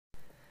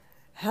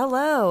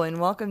Hello and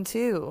welcome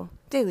to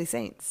Daily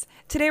Saints.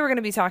 Today we're going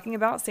to be talking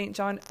about St.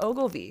 John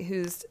Ogilvie,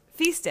 whose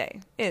feast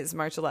day is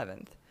March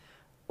 11th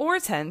or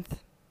 10th.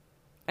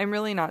 I'm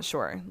really not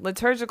sure.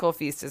 Liturgical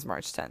feast is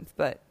March 10th,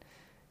 but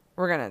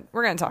we're going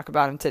to talk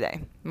about him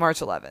today, March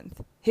 11th.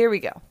 Here we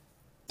go.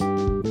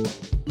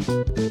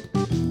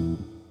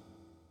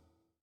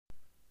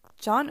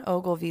 John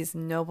Ogilvie's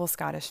noble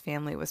Scottish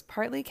family was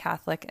partly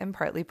Catholic and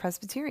partly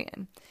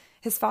Presbyterian.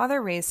 His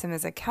father raised him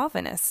as a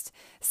Calvinist,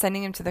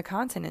 sending him to the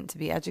continent to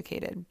be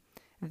educated.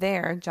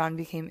 There, John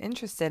became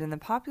interested in the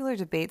popular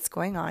debates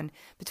going on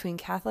between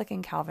Catholic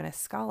and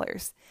Calvinist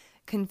scholars.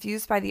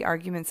 Confused by the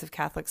arguments of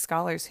Catholic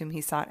scholars whom he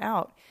sought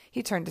out,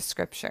 he turned to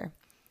Scripture.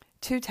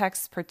 Two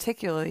texts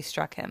particularly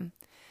struck him.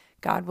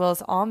 God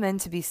wills all men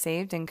to be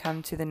saved and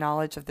come to the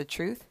knowledge of the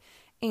truth,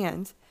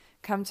 and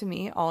come to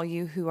me, all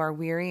you who are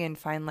weary and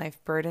find life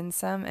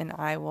burdensome, and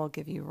I will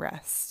give you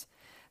rest.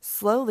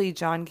 Slowly,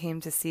 John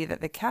came to see that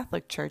the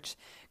Catholic Church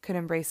could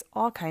embrace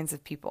all kinds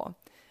of people.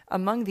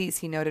 Among these,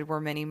 he noted, were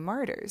many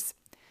martyrs.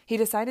 He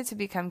decided to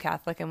become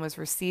Catholic and was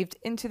received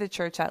into the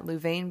church at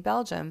Louvain,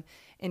 Belgium,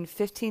 in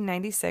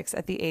 1596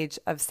 at the age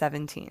of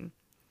 17.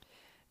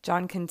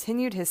 John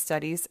continued his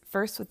studies,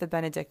 first with the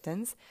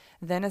Benedictines,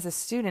 then as a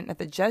student at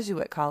the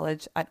Jesuit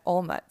college at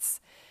Olmütz.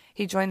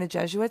 He joined the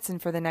Jesuits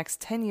and for the next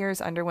 10 years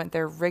underwent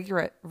their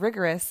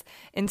rigorous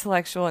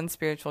intellectual and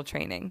spiritual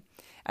training.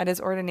 At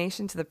his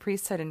ordination to the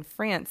priesthood in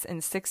France in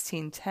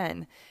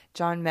 1610,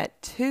 John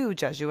met two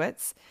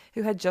Jesuits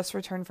who had just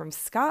returned from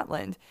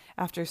Scotland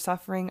after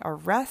suffering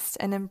arrest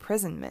and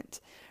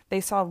imprisonment.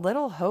 They saw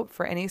little hope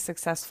for any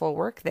successful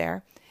work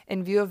there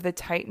in view of the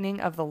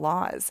tightening of the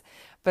laws,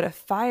 but a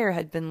fire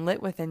had been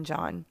lit within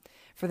John.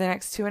 For the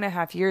next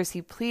 2.5 years,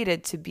 he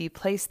pleaded to be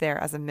placed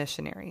there as a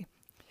missionary.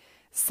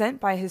 Sent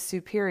by his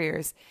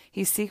superiors,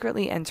 he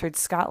secretly entered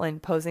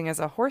Scotland posing as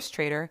a horse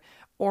trader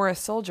or a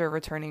soldier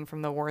returning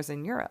from the wars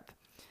in Europe.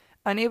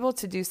 Unable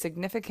to do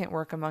significant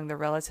work among the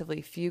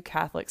relatively few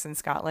Catholics in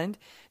Scotland,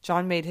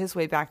 John made his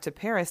way back to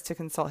Paris to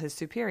consult his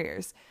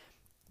superiors.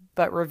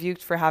 But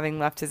rebuked for having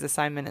left his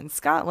assignment in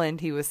Scotland,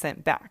 he was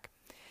sent back.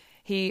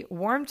 He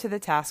warmed to the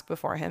task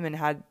before him and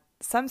had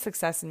some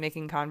success in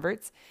making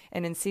converts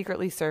and in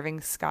secretly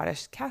serving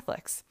Scottish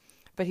Catholics.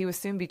 But he was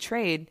soon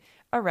betrayed,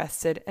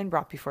 arrested, and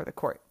brought before the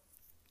court.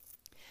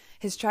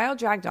 His trial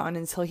dragged on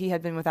until he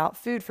had been without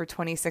food for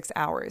 26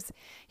 hours.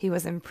 He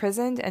was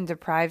imprisoned and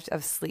deprived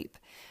of sleep.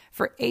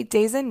 For 8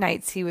 days and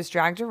nights he was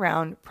dragged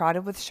around,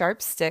 prodded with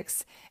sharp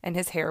sticks, and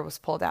his hair was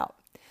pulled out.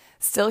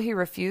 Still he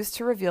refused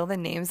to reveal the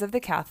names of the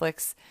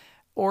Catholics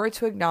or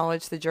to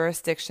acknowledge the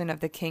jurisdiction of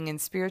the king in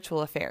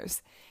spiritual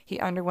affairs. He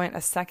underwent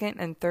a second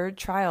and third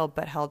trial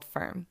but held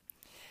firm.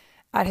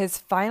 At his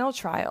final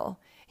trial,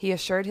 he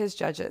assured his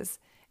judges,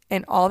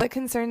 "In all that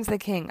concerns the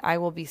king, I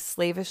will be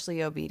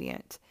slavishly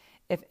obedient.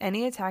 If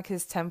any attack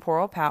his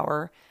temporal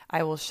power,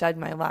 I will shed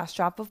my last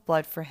drop of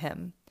blood for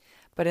him.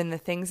 But in the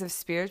things of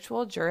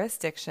spiritual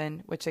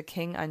jurisdiction, which a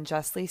king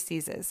unjustly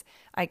seizes,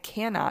 I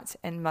cannot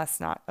and must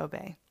not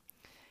obey."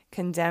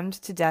 Condemned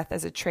to death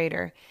as a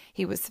traitor,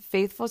 he was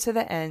faithful to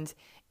the end.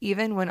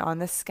 Even when on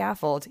the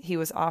scaffold, he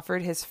was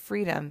offered his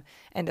freedom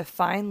and a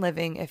fine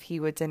living if he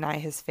would deny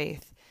his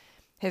faith.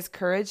 His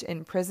courage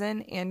in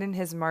prison and in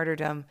his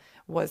martyrdom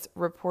was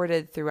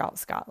reported throughout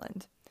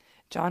Scotland.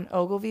 John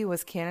Ogilvie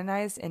was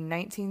canonized in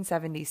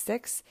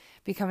 1976,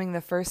 becoming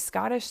the first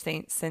Scottish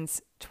saint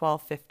since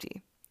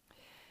 1250.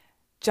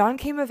 John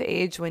came of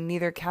age when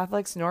neither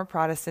Catholics nor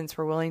Protestants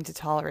were willing to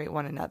tolerate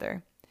one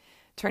another.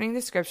 Turning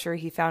to Scripture,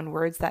 he found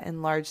words that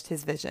enlarged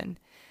his vision.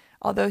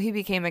 Although he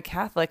became a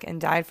Catholic and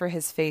died for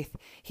his faith,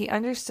 he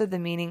understood the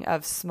meaning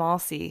of small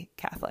c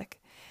Catholic,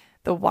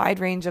 the wide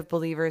range of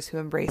believers who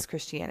embrace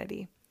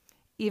Christianity.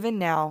 Even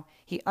now,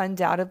 he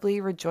undoubtedly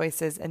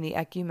rejoices in the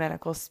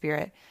ecumenical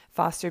spirit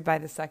fostered by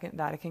the Second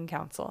Vatican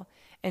Council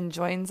and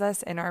joins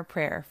us in our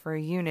prayer for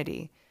a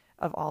unity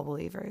of all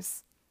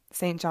believers.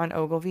 St. John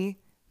Ogilvie,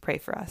 pray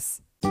for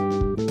us.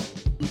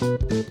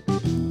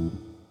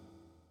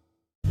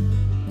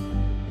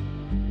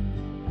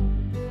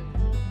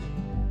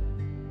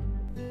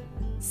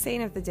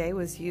 Saint of the Day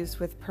was used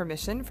with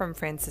permission from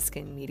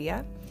Franciscan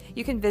Media.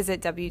 You can visit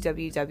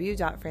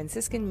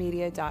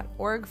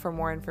www.franciscanmedia.org for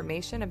more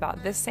information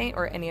about this saint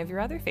or any of your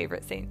other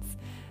favorite saints.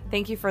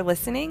 Thank you for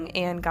listening,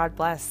 and God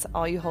bless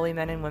all you holy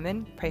men and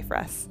women. Pray for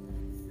us.